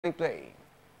Play.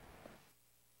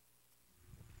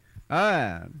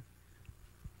 And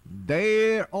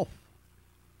they're off.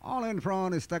 All in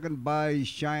front is taken by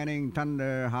Shining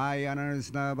Thunder. High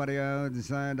honors now, body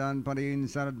outside on party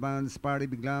inside advance party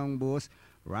big long boss.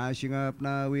 Rushing up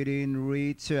now within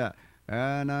reach.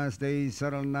 And as they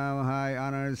settle now, high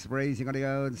honors racing on the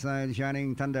outside,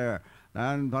 Shining Thunder.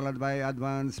 Then followed by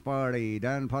Advance Party.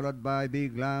 Then followed by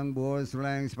Big Long Boss.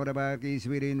 Lengths for the back is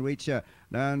within reach.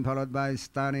 Then followed by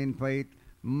Stunning Fate.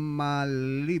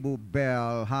 Malibu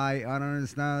Bell. High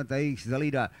honors now takes the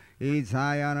leader. It's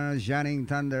High honors Shining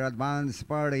Thunder. Advance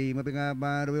Party moving up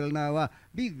but will now.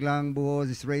 Big Long Boss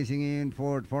is racing in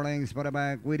fourth. 4 lengths for the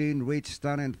back within reach.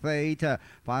 Stunning Fate.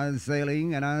 Fast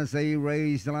sailing and as they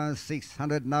race the last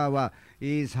 600 now.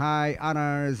 Is High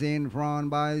honors in front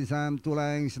by some 2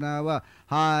 lengths now.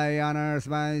 High honors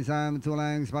by some 2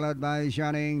 lengths followed by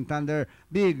Shining Thunder.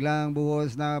 Big Long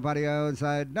Boss now party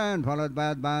outside. Then followed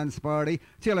by Advance Party.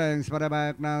 2 lengths for the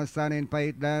back now. Stunning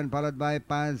Fate. Then followed by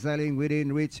Fast sailing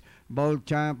within reach. Bold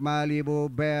Champ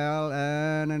Malibu Bell.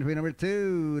 And entry number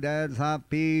 2. That's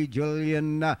Happy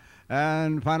Julian.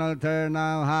 And final turn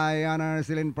now. High honors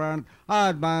still in front.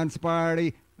 Advance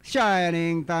Party.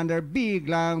 Shining Thunder, Big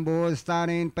Long Boss,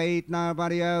 Stunning Fate now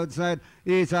body outside.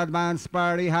 It's Advance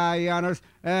Party, High honors,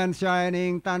 and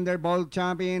Shining Thunderbolt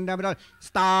champion in the middle.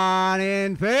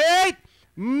 Stunning Fate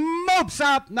moves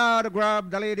up now to grab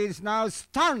the lead. Is now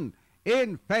stunned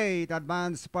in Fate.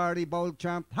 Advance Party, Bolt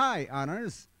champ, High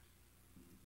honors.